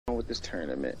this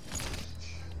tournament.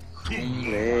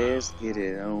 Let's get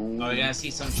it on. Oh, we're gonna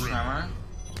see some Tremor.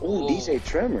 Oh, DJ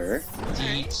Tremor.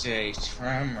 DJ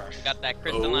Tremor. Got that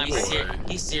crystalline.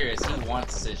 He's serious. He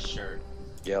wants this shirt.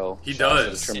 Yo, he shout out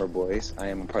does. to the Tremor boys. I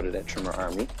am a part of that Tremor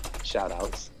army. Shout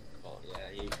outs. Oh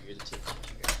yeah, you're the two.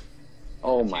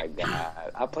 Oh my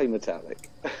god, I play Metallic.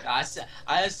 I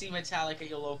see Metallic at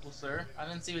your local, sir. I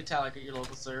didn't see Metallic at your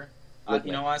local, sir. Look,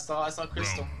 you know what I saw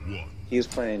Crystal. He was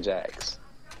playing Jax.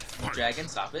 Dragon,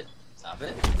 stop it. Stop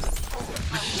it.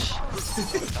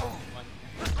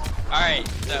 Alright,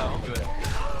 so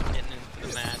getting into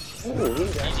the match. Ooh,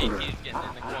 he's actually... DJT's getting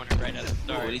in the corner right at the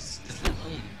start.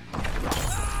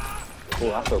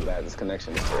 Oh, I feel bad. This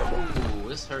connection is terrible. Ooh,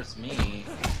 this hurts me.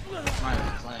 I'm not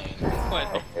even playing. What?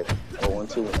 Okay,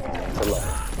 0-1-2 to love.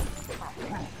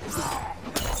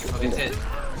 Okay, Ted.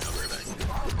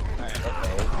 Alright.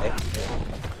 Hey.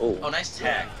 Oh, nice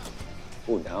tag.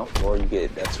 Oh, down 4, you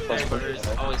get that's plus Tag is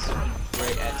always so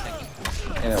great at tagging.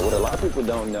 And what a lot of people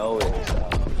don't know is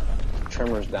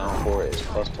Tremor's down 4 is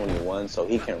plus 21, so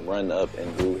he can run up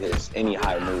and do his any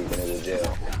high move and it will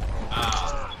jail.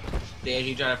 Did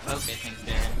you try to poke? I think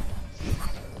there.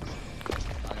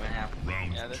 Not gonna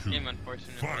happen. Yeah, this game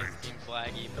unfortunately seems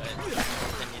laggy, but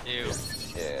what can you do?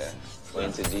 Yeah,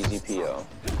 went into GGPO.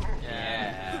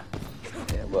 Yeah.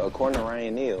 Yeah, but according to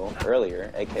Ryan Neal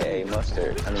earlier, aka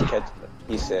Mustard,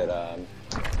 he said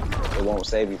it won't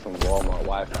save you from Walmart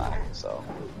Wi-Fi. So.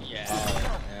 Yeah.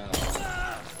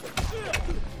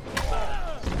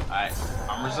 Alright,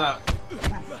 armor's up.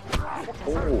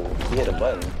 Ooh, he hit a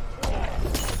button.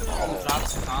 Oh,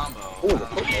 drops a combo. Ooh,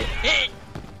 okay.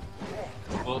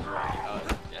 Oh,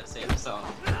 yeah, save himself.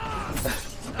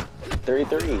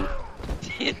 3-3.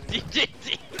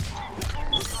 DJT.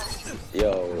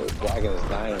 Yo, Dragon is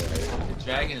dying right now. The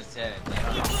dragon is dead.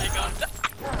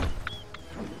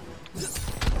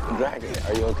 Dragon,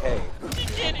 are you okay? He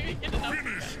can't even get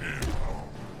enough.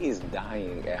 He's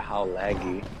dying at how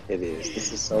laggy it is.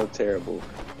 This is so terrible.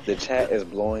 The chat is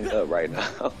blowing up right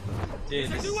now. Dude,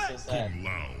 this is so sad.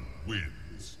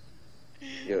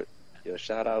 Yo,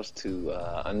 shout outs to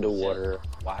Underwater,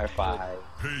 Wi-Fi.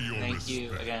 Thank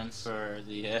you again for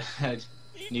the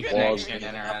new connection,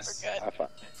 NRS.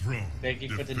 Thank you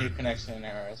for the new connection,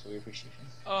 NRS. We appreciate it.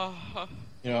 Oh.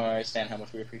 You don't understand how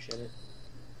much we appreciate it.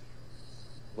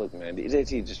 Look, man,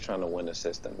 DJT just trying to win the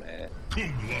system, man.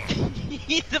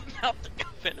 He's about to go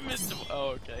venomous.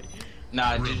 Oh, okay.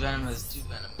 Nah, dude, venomous, too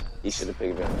venomous. He should have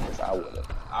picked Venomous. I would have.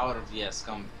 I would have, yeah,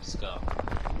 skull.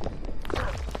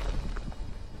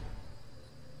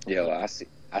 Yo, I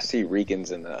see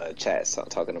Regans in the chat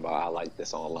talking about I like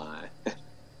this online.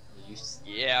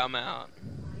 Yeah, I'm out.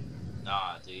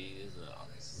 Nah, dude,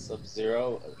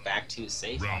 Sub-Zero back to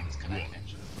safe on this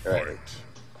connection. Right.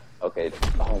 Okay.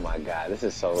 Oh my God, this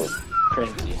is so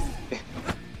cringy.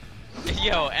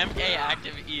 Yo, MKX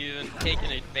even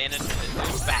taking advantage of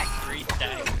his back 3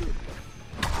 tag.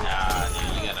 Nah,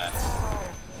 dude, you gotta.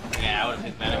 Yeah, I would have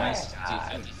picked Venomous.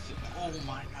 250. Oh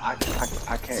my God.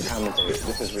 I can't commentate.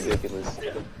 This is ridiculous.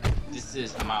 This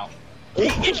is, I'm out.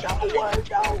 Did you see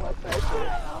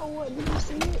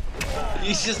it?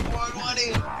 He's just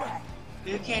 1-1.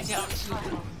 You can't tell me.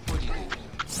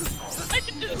 I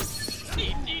can just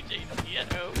see DJT at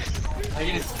home. I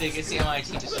can see my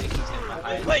teacher shaking his head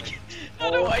behind. Like, how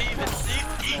do I even see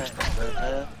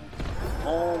DJT?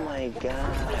 Oh my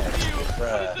God.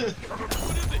 Bruh. What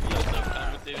is it? ESL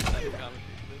commentators have commented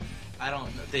this? I don't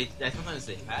know. Sometimes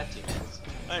they had to.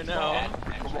 I know.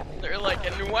 They're like,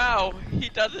 and wow, he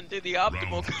doesn't do the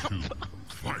optimal combo.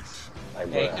 Like,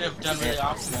 They could have done really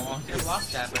optimal. Could have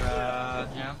lost that, but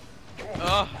you know.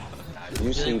 Oh.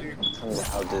 You see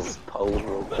how just pose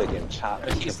real quick and chop.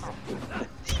 DJT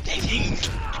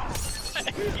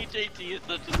is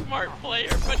such a smart player,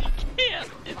 but he can't.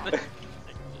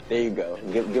 There you go.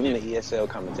 Give him the ESL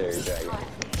commentary, Dragon.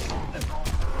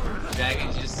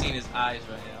 Dragon's just seen his eyes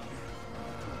right now.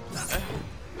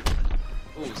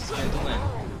 Ooh, Swindling.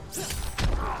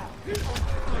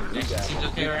 Connection seems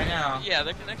okay right now. Yeah,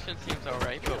 the connection seems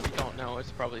alright, but we don't know.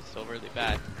 It's probably still really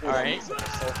bad. Alright.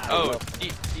 Oh,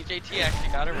 DJT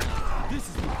actually got around. This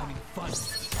is becoming fun.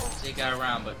 They got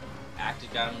around, but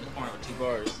Active got him in the corner with 2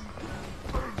 bars.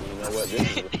 You know what? This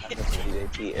is what happens to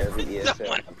DJT every ESL.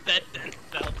 Someone said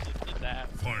themselves into that.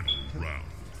 Final round.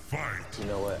 Fight. You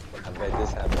know what? I bet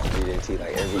this happens to DJT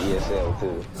like every ESL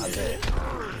too. I bet.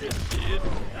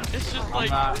 It's just like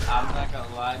I'm not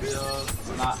gonna lie, Joe.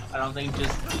 It's not. I don't think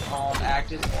just on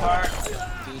Active's part.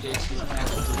 DJT's match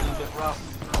was a little bit rough.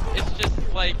 it's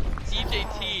just like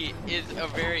DJT is a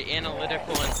very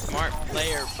analytical and smart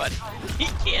player, but he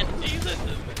can't do this.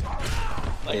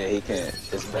 Like, yeah, he can't.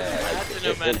 It's bad.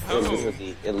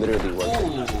 It literally works.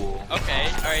 Ooh. Okay,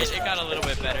 alright, it got a little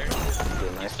bit better.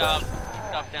 Yeah, nice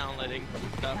Stop downloading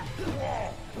stuff.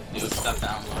 Dude, stop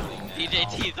downloading.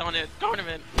 DJT's on a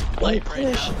tournament Wait, life right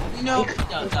push. now.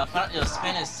 No,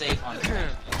 spin is safe on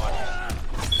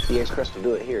EX Crystal,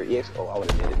 do it here. EX. Oh, I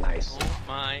would have did it nice. Oh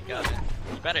my god.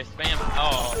 You better spam.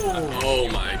 Oh. Okay. Oh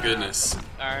my goodness.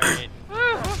 Alright.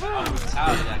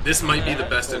 This might be the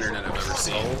best internet I've ever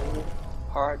seen. So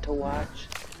hard to watch.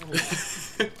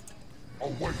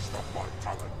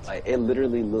 Like it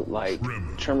literally looked like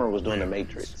Trimmer was doing the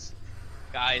Matrix.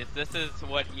 Guys, this is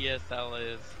what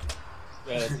ESL is.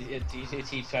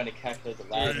 DJT trying to calculate the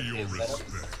lag of his setup.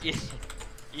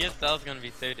 ESL's gonna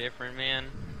be so different, man.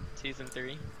 Season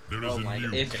 3. Oh my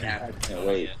god, it can happen. Can't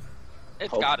wait. It's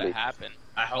Hopefully. gotta happen.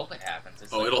 I hope it happens.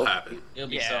 It's Oh, it'll happen. It'll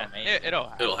be so Yeah, amazing. it'll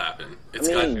happen. It'll happen. It's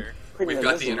I mean, got. pretty We've much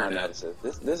got this the is my internet.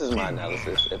 analysis. This is my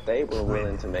analysis. If they were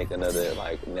willing to make another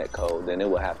like net code, then it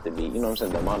would have to be, you know what I'm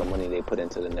saying, the amount of money they put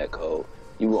into the net code,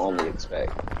 you will only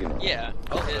expect, you know. Yeah.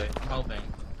 Hopefully, I'm hoping.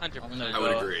 100%. I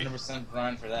would agree. 100%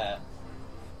 run for that.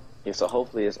 Yeah, so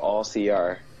hopefully it's all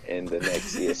CR in the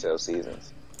next CSL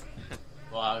seasons.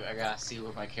 Well, I gotta see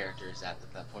where my character is at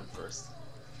that point first.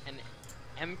 And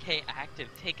MK Active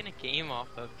taking a game off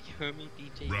of Yomi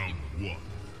DJ. Round 1.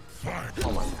 Fight.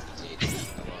 Oh my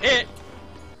Hit!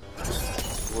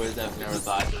 Would have never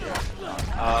thought.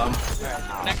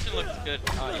 Connection looks good.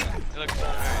 Oh yeah, it looks good.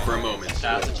 Alright. For a moment.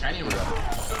 Shout out to training room.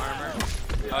 Armor.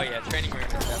 Oh yeah, training room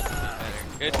is definitely better.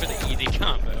 Good for the easy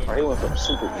combo. Or he went for a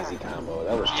super easy combo.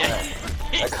 That was Yeah. trash.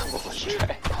 That combo was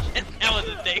trash. That was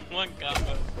a day 1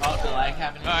 combo. Oh, the lag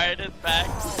happening. Alright, it's back.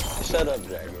 Shut up,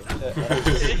 Dragon.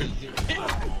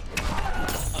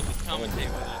 I'll just commentate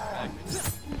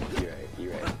with it.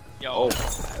 You're right. Yo,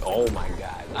 Oh my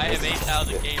god. I have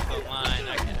 8,000 games online.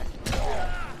 I can.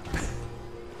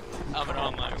 I'm an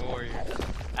online warrior.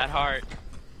 At heart.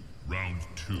 Round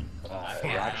 2.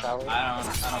 Rock shower? I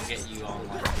don't get you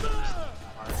online.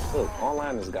 Look,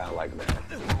 online is got like that.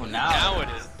 Oh, Now it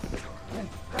is.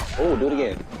 Oh, do it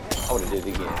again. I would have did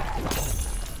it again.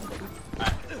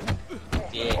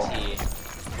 DAT.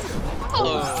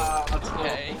 Oh, Let's go.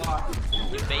 okay.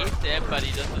 He based it, but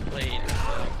he doesn't play it.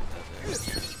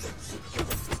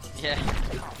 Yeah.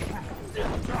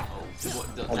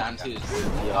 Down 2.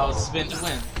 Oh, spin to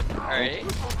win. Alright.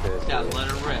 Gotta let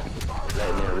her rip.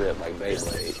 Letting it rip like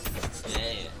Beyblade.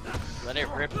 Yeah. Let it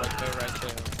rip like go right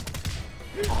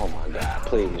there. Oh my god,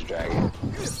 please, Dragon.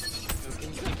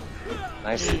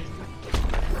 Nice.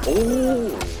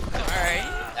 Ooh.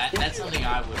 Alright. That's something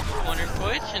I would do. Corner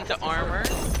switch into armor.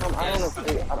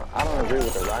 I don't agree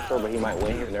with the rock though, but he might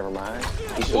win here. Never mind.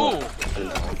 He should. Ooh.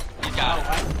 You got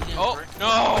it. Oh,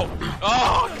 no!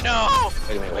 Oh, no!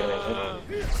 Wait a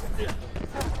minute.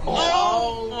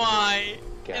 Oh my!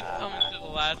 God. It's coming to the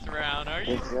last round. Are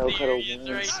you Denzel could've serious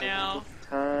won right so now?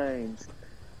 times.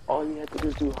 All you have to do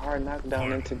is do hard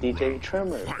knockdown into DJ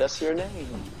Trimmer. That's your name.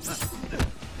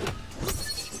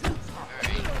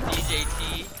 Alright, DJT,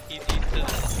 he's used to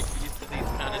these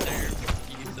kind of nerves.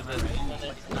 He's used to this. He's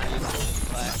not used to this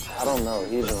class. I don't know.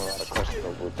 He's doing a lot of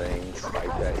questionable things like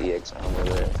that EX armor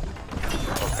there.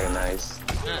 Okay, nice.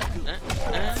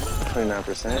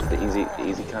 29%. The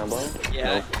easy combo.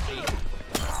 Yeah. Nope.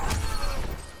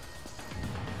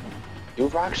 You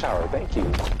rock shower. Thank you.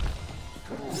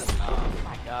 Oh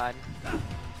my god.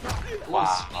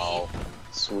 Wow.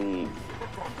 Sweet.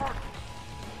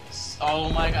 Oh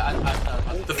my god.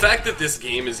 The fact that this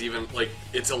game is even, like,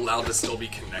 it's allowed to still be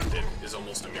connected is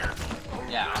almost a miracle.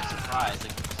 Yeah, I'm surprised.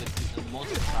 Like,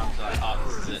 most of the times, I'm like, oh,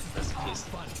 this is it. That's a piece.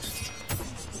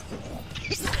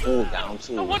 Ooh, down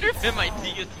 2. I wonder if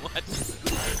MIT is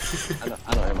watching.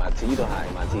 I know MIT. You know how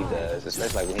MIT does.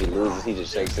 Especially like when he loses, he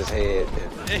just shakes his head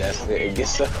and that's it. It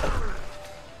gets up.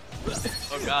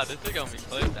 Oh god, this is gonna be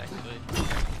close actually.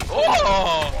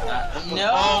 Oh! No!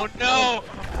 Oh no!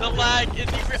 The lag is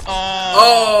even.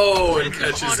 Oh, and It's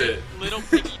catches on it. his little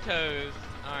piggy toes.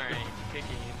 Alright, good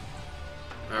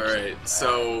game. Alright,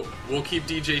 so we'll keep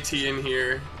DJT in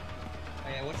here,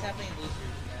 Okay, what's happening in Losers,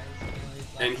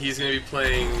 guys? and he's gonna be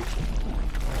playing.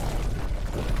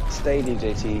 Stay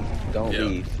DJT. Don't Yep.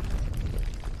 leave.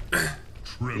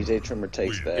 DJ Trimmer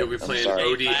takes that. He'll be I'm playing sorry.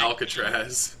 OD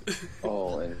Alcatraz.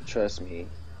 Oh, and trust me,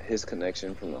 his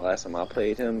connection from the last time I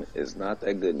played him is not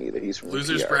that good neither. He's from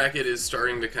Losers PR. bracket is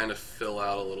starting to kind of fill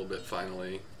out a little bit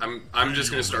finally. I'm just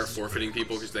gonna start forfeiting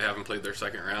people because they haven't played their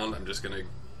second round.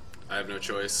 I have no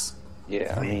choice.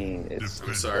 Yeah, I mean, it's.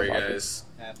 I'm sorry, guys.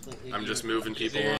 Absolutely. I'm just moving people on.